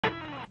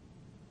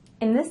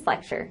In this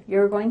lecture,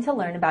 you're going to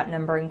learn about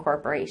number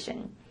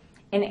incorporation.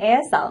 In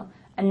ASL,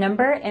 a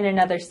number and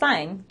another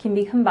sign can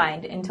be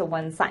combined into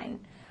one sign.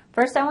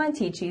 First, I want to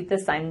teach you the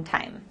sign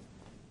time.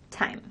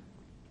 Time.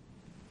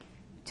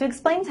 To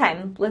explain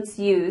time, let's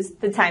use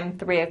the time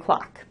 3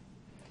 o'clock.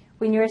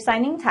 When you're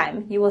assigning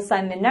time, you will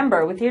assign the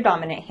number with your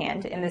dominant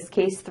hand, in this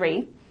case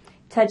 3,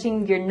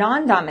 touching your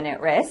non-dominant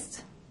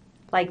wrist,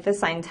 like the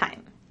sign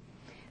time.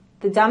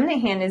 The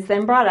dominant hand is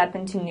then brought up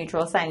into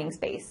neutral assigning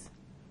space.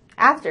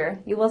 After,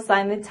 you will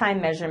assign the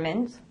time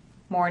measurement,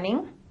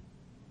 morning,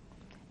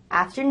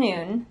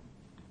 afternoon,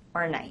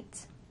 or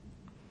night.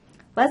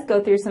 Let's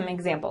go through some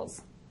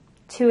examples.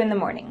 2 in the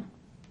morning.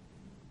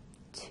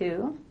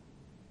 2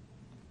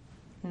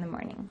 in the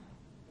morning.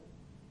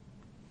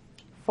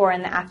 4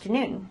 in the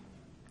afternoon.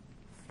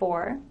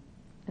 4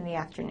 in the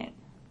afternoon.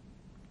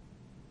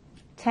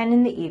 10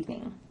 in the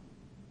evening.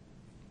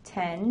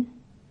 10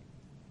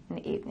 in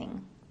the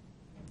evening.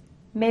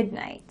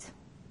 Midnight.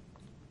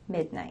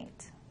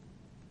 Midnight.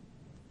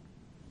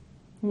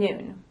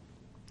 Noon.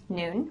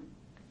 Noon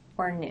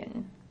or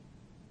noon.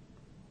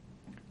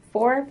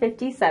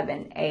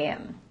 4:57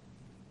 a.m.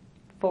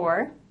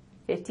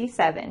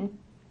 4:57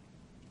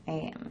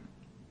 a.m.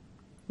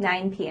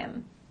 9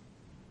 p.m.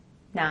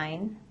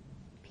 9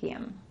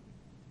 p.m.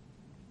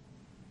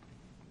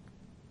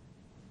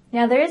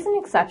 Now there is an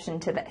exception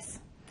to this.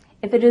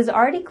 If it is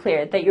already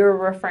clear that you are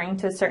referring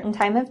to a certain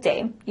time of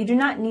day, you do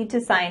not need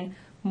to sign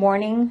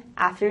morning,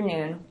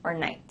 afternoon, or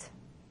night.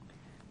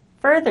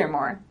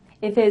 Furthermore,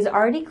 if it is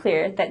already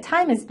clear that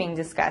time is being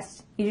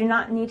discussed, you do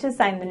not need to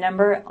sign the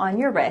number on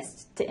your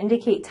wrist to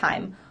indicate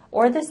time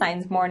or the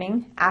signs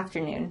morning,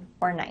 afternoon,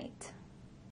 or night.